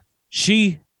forward.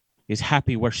 She is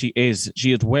happy where she is.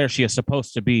 She is where she is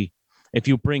supposed to be. If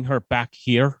you bring her back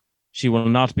here, she will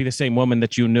not be the same woman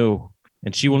that you knew.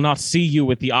 And she will not see you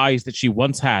with the eyes that she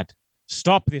once had.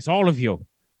 Stop this, all of you.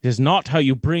 It is not how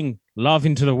you bring love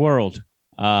into the world.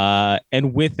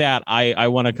 And with that, I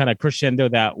want to kind of crescendo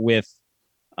that with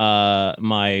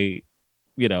my,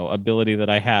 ability that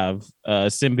I have,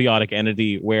 symbiotic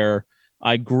entity, where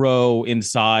I grow in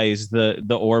size.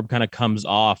 The orb kind of comes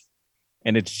off,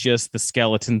 and it's just the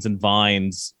skeletons and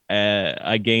vines.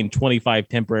 I gain 25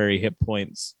 temporary hit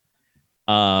points.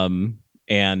 And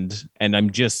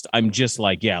I'm just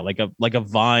like a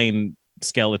vine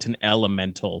skeleton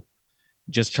elemental,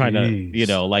 just trying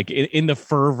to, like in the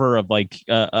fervor of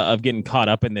of getting caught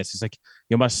up in this. It's like,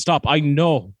 you must stop. I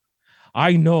know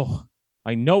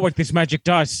what this magic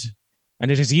does,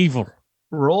 and it is evil.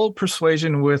 Roll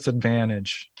persuasion with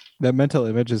advantage. That mental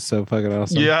image is so fucking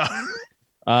awesome. Yeah.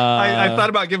 I thought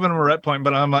about giving him a ret point,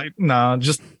 but I'm like, no,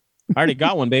 just. I already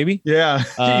got one, baby. Yeah.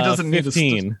 He doesn't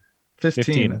 15. need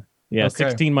 15. Yeah, okay.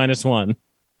 16 minus 1.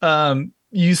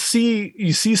 You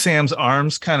see Sam's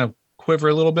arms kind of quiver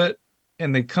a little bit,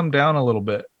 and they come down a little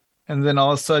bit. And then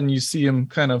all of a sudden you see him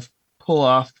kind of pull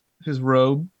off his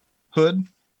robe hood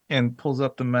and pulls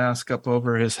up the mask up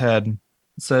over his head and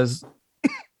says,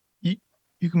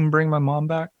 you can bring my mom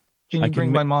back? Can you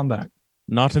bring my mom back?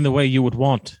 Not in the way you would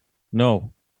want.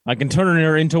 No. I can turn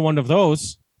her into one of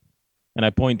those. And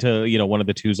I point to, one of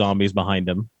the two zombies behind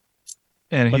him.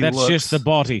 But that's just the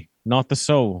body, not the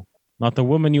soul, not the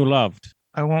woman you loved.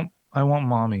 I want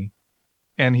mommy.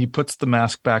 And he puts the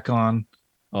mask back on,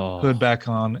 hood back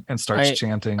on, and starts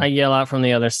chanting. I yell out from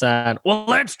the other side, well,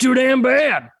 that's too damn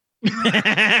bad.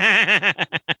 I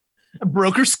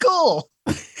broke her skull.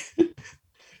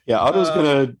 Yeah, Otto's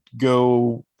gonna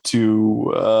go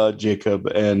to Jacob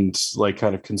and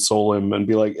kind of console him and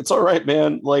be like, it's all right,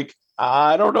 man.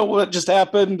 I don't know what just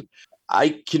happened.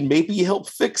 I can maybe help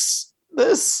fix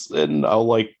this. And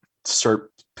I'll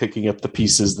start picking up the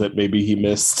pieces that maybe he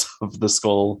missed of the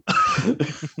skull.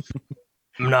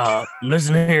 Nah,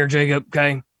 listen here, Jacob.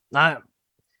 Okay,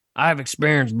 I've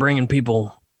experienced bringing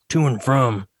people to and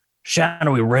from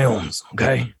shadowy realms.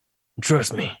 Okay,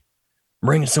 trust me,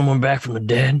 bringing someone back from the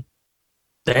dead,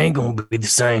 they ain't gonna be the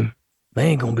same. They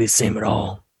ain't gonna be the same at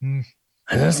all. And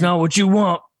that's not what you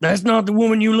want. That's not the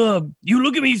woman you love. You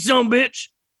look at me, son bitch.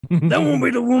 That won't be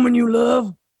the woman you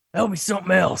love. That'll be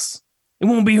something else. It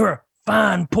won't be her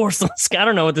fine porcelain. I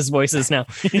don't know what this voice is now.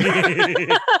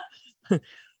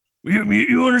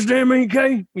 You understand me,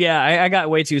 Kay? Yeah, I got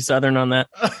way too southern on that.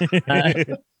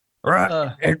 Right.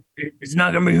 It's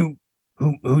not going to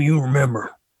be who you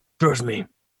remember. Trust me.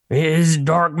 It's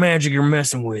dark magic you're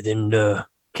messing with. And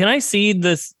can I see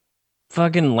this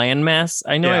fucking landmass?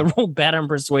 I know I rolled bad on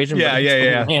persuasion.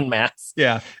 Yeah. Landmass.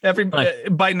 Yeah.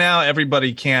 By now,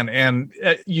 everybody can. And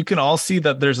you can all see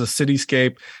that there's a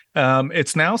cityscape.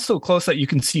 It's now so close that you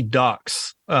can see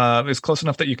docks. It's close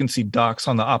enough that you can see docks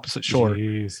on the opposite shore.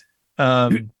 Jeez.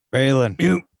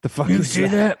 Raylan, the fuck you is see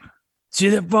that? See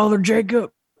that, Father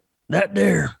Jacob? That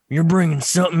there, you're bringing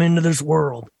something into this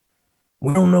world.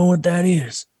 We don't know what that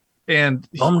is. And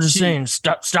I'm just saying,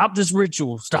 stop this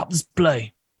ritual. Stop this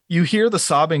play. You hear the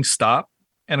sobbing stop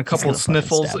and a couple of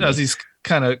sniffles as he's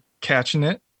kind of catching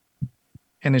it,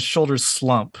 and his shoulders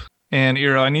slump. And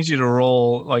Iro, I need you to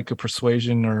roll a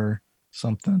persuasion or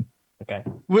something. Okay.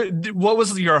 What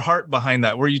was your heart behind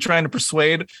that? Were you trying to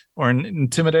persuade or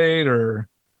intimidate or?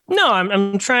 No,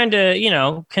 I'm trying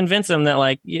to, convince him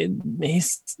that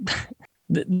he's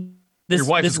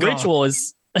this ritual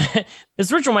is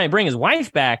this ritual might bring his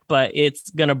wife back, but it's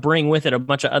gonna bring with it a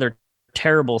bunch of other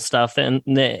terrible stuff, and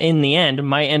in the end,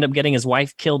 might end up getting his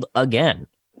wife killed again,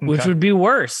 which would be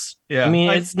worse. Yeah, I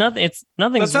mean, it's nothing. It's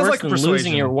nothing's worse like than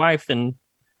losing your wife than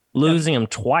losing him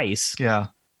twice. Yeah,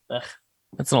 ugh,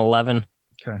 that's an 11.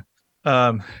 Okay,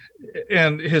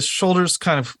 and his shoulders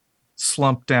kind of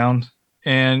slump down,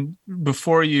 and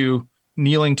before you,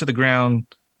 kneeling to the ground,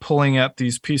 pulling at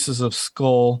these pieces of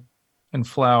skull and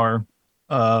flour,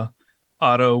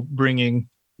 Otto bringing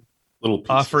little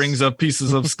offerings of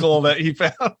pieces of skull that he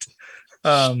found.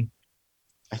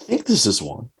 I think this is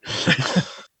one.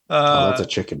 That's a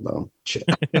chicken bone. Shit.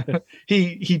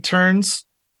 He turns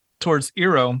towards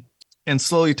Eero and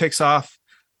slowly takes off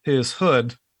his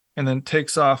hood and then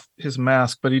takes off his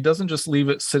mask, but he doesn't just leave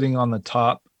it sitting on the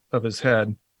top of his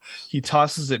head. He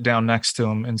tosses it down next to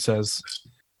him and says,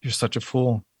 "You're such a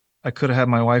fool. I could have had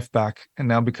my wife back, and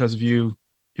now because of you,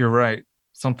 you're right.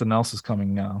 Something else is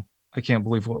coming now. I can't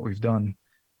believe what we've done."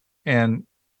 And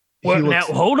now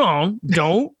hold on.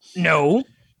 Don't. No.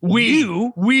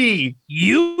 You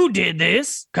did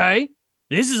this. Okay.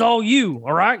 This is all you.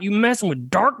 All right. You messing with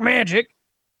dark magic.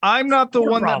 I'm not the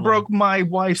one that broke my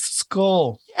wife's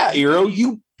skull. Yeah, Eero,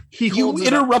 you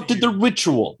interrupted the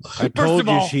ritual. I told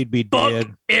you she'd be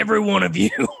dead. Every one of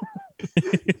you.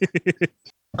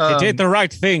 They did the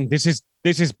right thing. This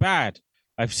is bad.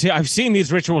 I've seen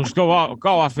these rituals go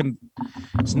off, and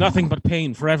it's nothing but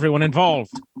pain for everyone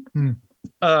involved.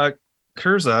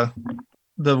 Curza,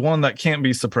 the one that can't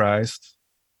be surprised.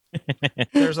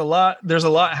 There's a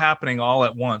lot happening all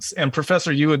at once, and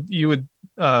Professor, you would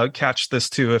catch this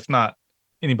too. If not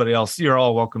anybody else, you're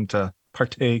all welcome to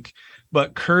partake.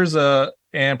 But Curza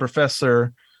and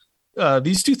Professor,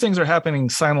 these two things are happening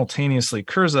simultaneously.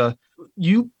 Curza,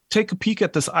 you take a peek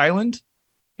at this island,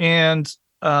 and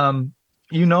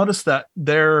you notice that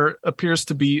there appears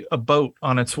to be a boat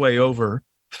on its way over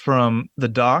from the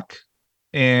dock,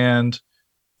 and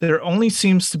there only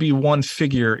seems to be one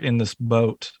figure in this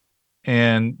boat,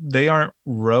 and they aren't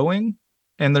rowing,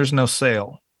 and there's no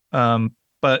sail,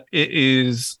 but it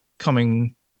is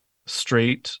coming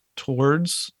straight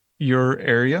towards your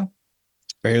area.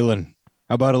 Balin,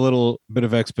 how about a little bit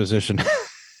of exposition?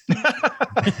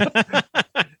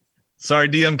 Sorry,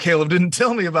 DM Caleb didn't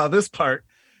tell me about this part.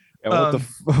 Yeah,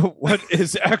 what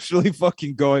is actually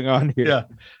fucking going on here?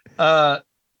 Yeah.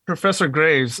 Professor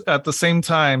Graves, at the same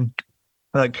time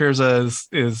that Curza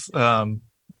is I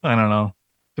don't know,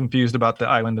 confused about the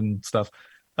island and stuff,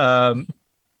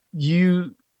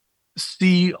 you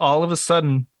see all of a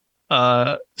sudden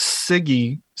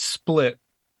Siggy split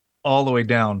all the way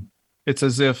down. It's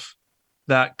as if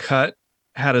that cut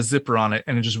had a zipper on it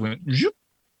and it just went zoop,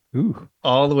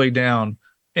 all the way down.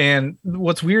 And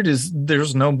what's weird is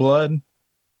there's no blood.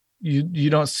 You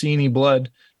don't see any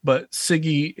blood, but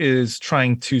Siggy is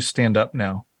trying to stand up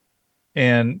now.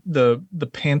 And the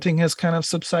panting has kind of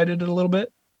subsided a little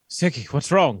bit. Siggy,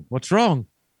 what's wrong? What's wrong?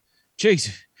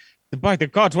 Jeez, by the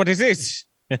gods, what is this?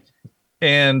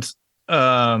 And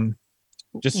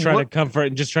just trying to comfort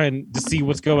and just trying to see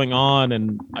what's going on.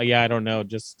 And I don't know.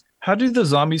 Just how do the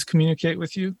zombies communicate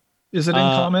with you? Is it in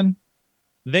common?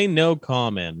 They know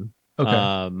common.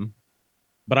 Okay.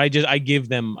 But I give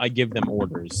them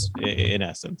orders in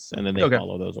essence, and then they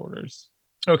follow those orders.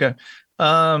 Okay.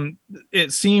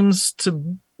 It seems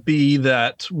to be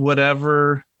that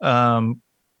whatever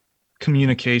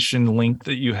communication link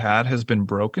that you had has been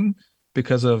broken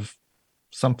because of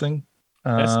something.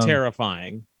 That's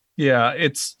terrifying. Yeah,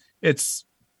 it's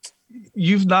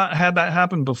you've not had that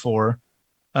happen before,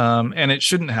 and it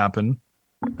shouldn't happen.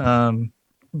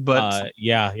 But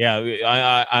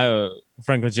I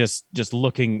Frank was just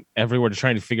looking everywhere to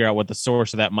try to figure out what the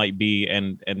source of that might be,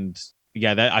 and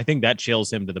that I think that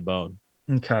chills him to the bone.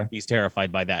 Okay, he's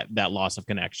terrified by that loss of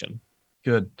connection.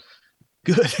 Good.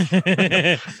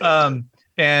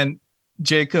 And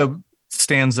Jacob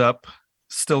stands up,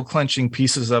 still clenching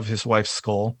pieces of his wife's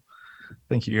skull.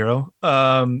 Thank you, Eero.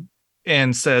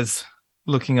 And says,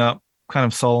 looking up kind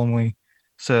of solemnly,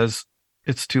 says,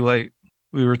 "It's too late.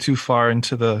 We were too far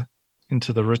into the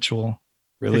ritual."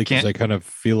 Really? Because I kind of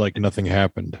feel like nothing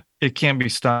happened. It can't be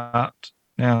stopped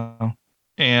now.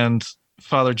 And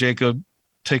Father Jacob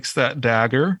takes that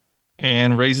dagger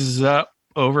and raises it up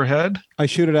overhead. I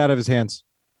shoot it out of his hands.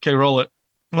 Okay, roll it.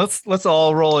 Let's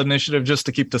all roll initiative just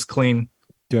to keep this clean.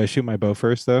 Do I shoot my bow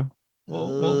first, though?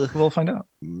 We'll find out.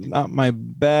 Not my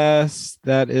best.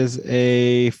 That is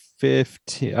a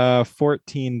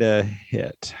 14 to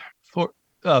hit.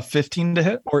 15 to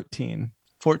hit?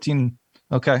 14.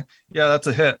 Okay. Yeah, that's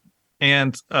a hit.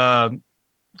 And go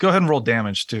ahead and roll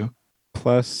damage too.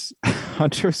 Plus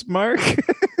Hunter's Mark.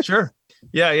 Sure.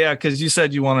 Yeah, because you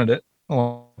said you wanted it a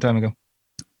long time ago.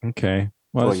 Okay.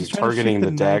 Well, I are was you just trying to shoot targeting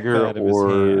the knife dagger out of his or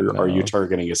hand, are you though.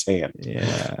 targeting his hand?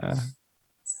 Yeah.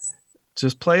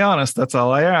 Just play honest. That's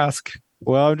all I ask.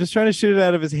 Well, I'm just trying to shoot it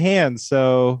out of his hand.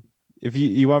 So if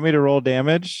you want me to roll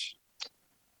damage,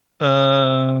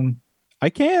 Um. I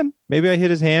can. Maybe I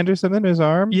hit his hand or something, his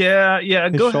arm. Yeah.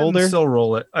 His Go shoulder? ahead and still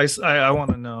roll it. I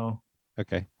want to know.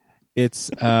 Okay.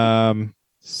 It's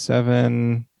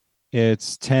 7.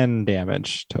 It's 10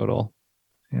 damage total.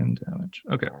 10 damage.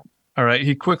 Okay. All right.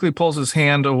 He quickly pulls his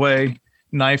hand away.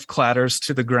 Knife clatters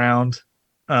to the ground.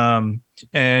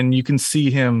 And you can see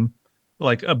him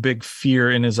like a big fear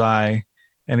in his eye.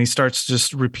 And he starts to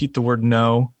just repeat the word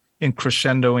no in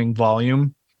crescendoing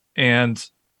volume. And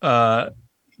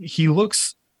he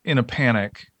looks in a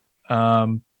panic.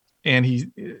 And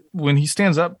when he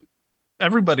stands up,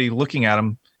 everybody looking at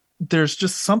him, there's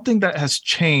just something that has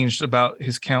changed about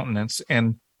his countenance.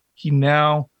 And he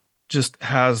now just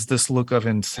has this look of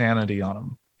insanity on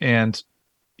him. And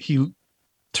he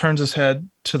turns his head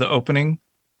to the opening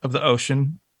of the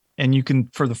ocean. And you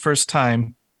can, for the first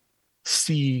time,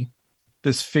 see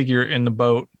this figure in the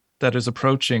boat that is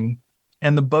approaching.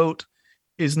 And the boat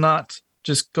is not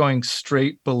just going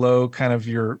straight below kind of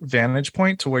your vantage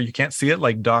point to where you can't see it,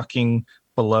 like docking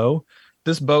below.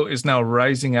 This boat is now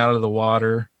rising out of the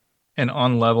water and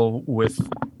on level with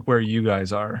where you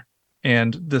guys are.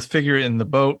 And this figure in the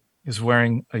boat is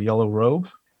wearing a yellow robe.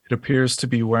 It appears to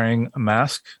be wearing a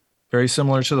mask, very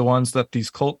similar to the ones that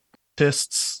these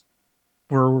cultists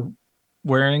were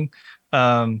wearing.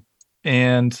 And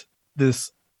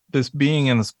this being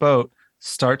in this boat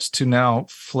starts to now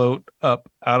float up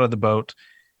out of the boat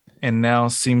and now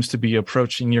seems to be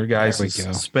approaching your guys'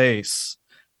 space.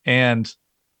 And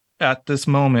at this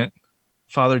moment,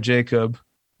 Father Jacob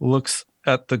looks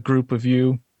at the group of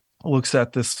you, looks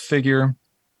at this figure,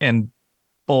 and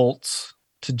bolts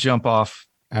to jump off.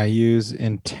 I use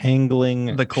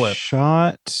entangling the cliff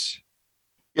shot.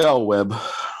 Yo, Webb.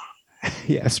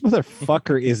 Yeah, this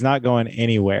motherfucker is not going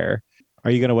anywhere. Are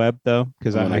you gonna web though?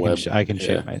 Because I can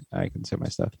shit my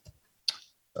stuff.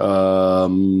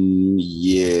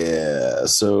 Yeah.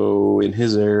 So in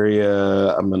his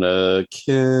area, I'm gonna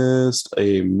cast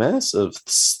a mass of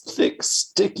thick,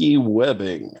 sticky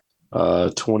webbing.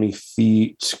 20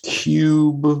 feet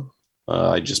cube.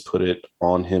 I just put it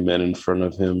on him and in front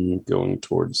of him, going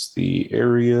towards the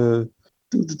area.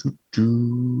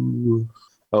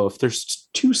 Oh, if there's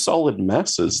 2 solid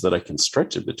masses that I can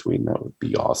stretch it between, that would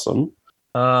be awesome.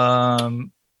 And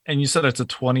you said it's a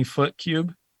 20-foot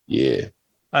cube? Yeah.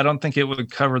 I don't think it would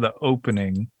cover the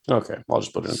opening. Okay, I'll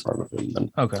just put it in front of him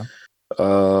then. Okay.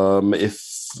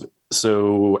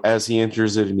 As he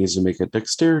enters it, he needs to make a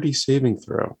dexterity saving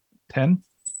throw. 10?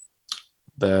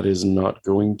 That is not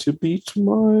going to beat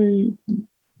my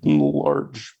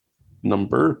large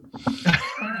number.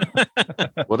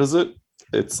 What is it?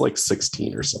 It's like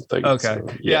 16 or something. Okay.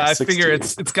 So, yeah, I 16. figure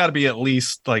it's got to be at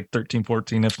least like 13,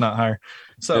 14, if not higher.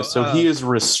 So he is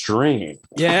restrained.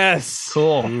 Yes.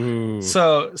 Cool. Ooh.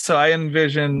 So I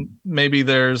envision maybe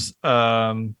there's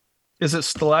is it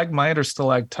stalagmite or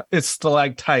stalactite? It's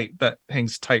stalactite that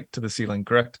hangs tight to the ceiling,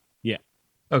 correct? Yeah.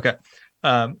 Okay.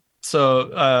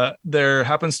 So there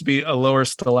happens to be a lower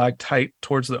stalactite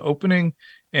towards the opening,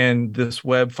 and this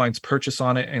web finds purchase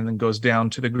on it and then goes down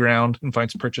to the ground and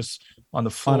finds purchase on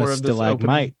the floor of this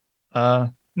stalagmite.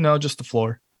 No, just the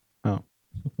floor. Oh.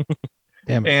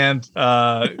 Damn it.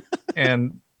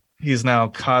 And he's now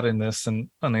caught in this and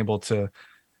unable to,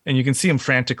 and you can see him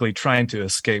frantically trying to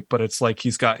escape, but it's like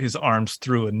he's got his arms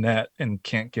through a net and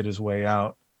can't get his way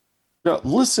out. No,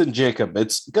 listen, Jacob,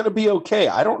 it's going to be okay.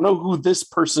 I don't know who this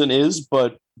person is,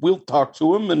 but we'll talk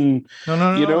to him and,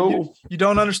 No. You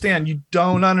don't understand. You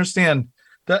don't understand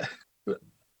that.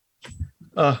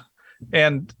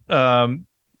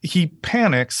 He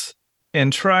panics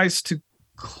and tries to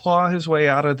claw his way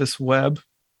out of this web.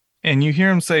 And you hear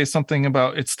him say something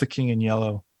about, it's the king in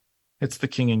yellow. It's the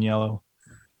king in yellow.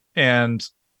 And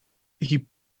he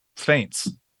faints.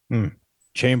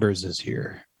 Chambers is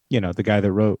here. The guy that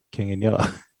wrote King in Yellow.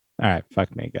 All right,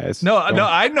 fuck me, guys. No,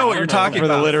 I know what you're talking for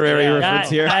about. the literary reference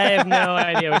here. I have no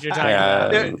idea what you're talking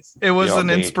about. It was an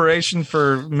inspiration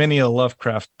for many a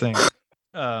Lovecraft thing.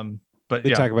 But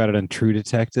they talk about it in True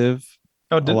Detective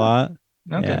a lot.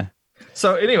 Okay. Yeah.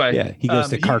 So anyway, yeah, he goes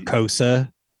to Carcosa.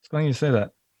 It's funny you say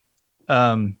that.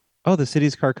 Oh, the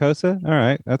city's Carcosa. All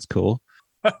right, that's cool.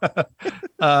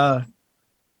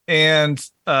 And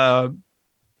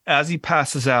as he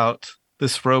passes out,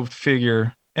 this robed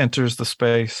figure enters the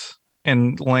space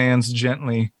and lands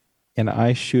gently. And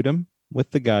I shoot him with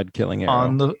the God-killing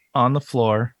arrow on the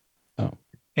floor. Oh.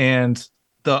 and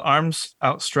the arms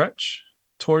outstretch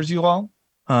towards you all,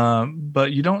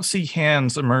 but you don't see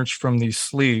hands emerge from these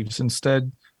sleeves.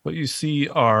 Instead, what you see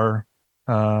are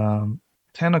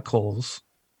tentacles,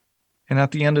 and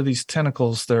at the end of these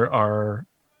tentacles there are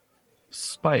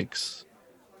spikes,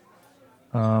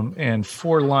 and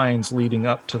 4 lines leading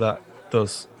up to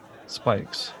those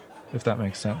spikes, if that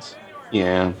makes sense.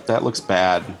 Yeah, that looks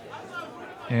bad.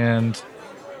 And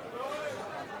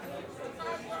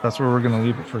that's where we're going to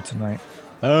leave it for tonight.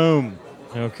 Boom.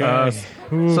 Okay.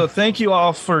 So thank you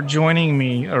all for joining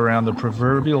me around the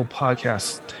proverbial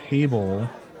podcast table.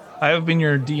 I have been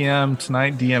your DM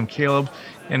tonight, DM Caleb,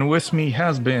 and with me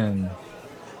has been...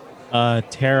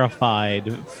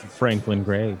 terrified Franklin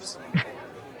Graves.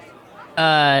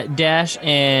 Dash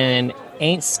and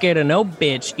ain't scared of no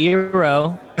bitch,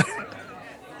 Eero.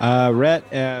 Rhett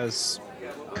as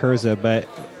Kurza, but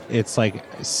it's like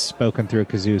spoken through a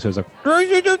kazoo, so it's like...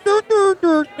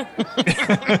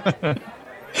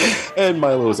 And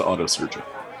Milo is auto surgeon.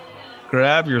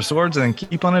 Grab your swords and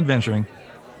keep on adventuring.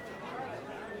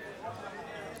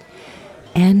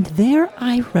 And there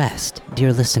I rest,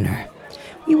 dear listener.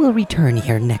 We will return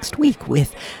here next week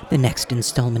with the next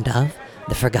installment of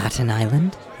The Forgotten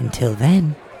Island. Until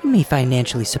then, you may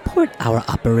financially support our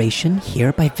operation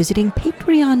here by visiting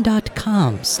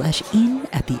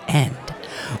patreon.com/in@the-end,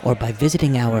 or by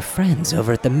visiting our friends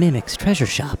over at the Mimic's Treasure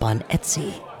Shop on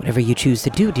Etsy. Whatever you choose to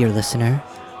do, dear listener,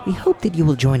 we hope that you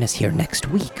will join us here next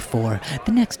week for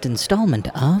the next installment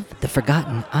of The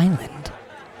Forgotten Island.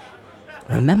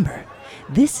 Remember,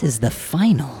 this is the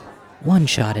final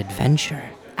one-shot adventure.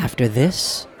 After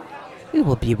this, we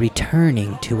will be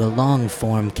returning to a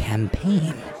long-form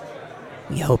campaign.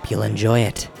 We hope you'll enjoy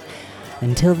it.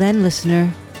 Until then,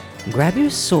 listener, grab your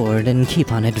sword and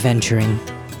keep on adventuring.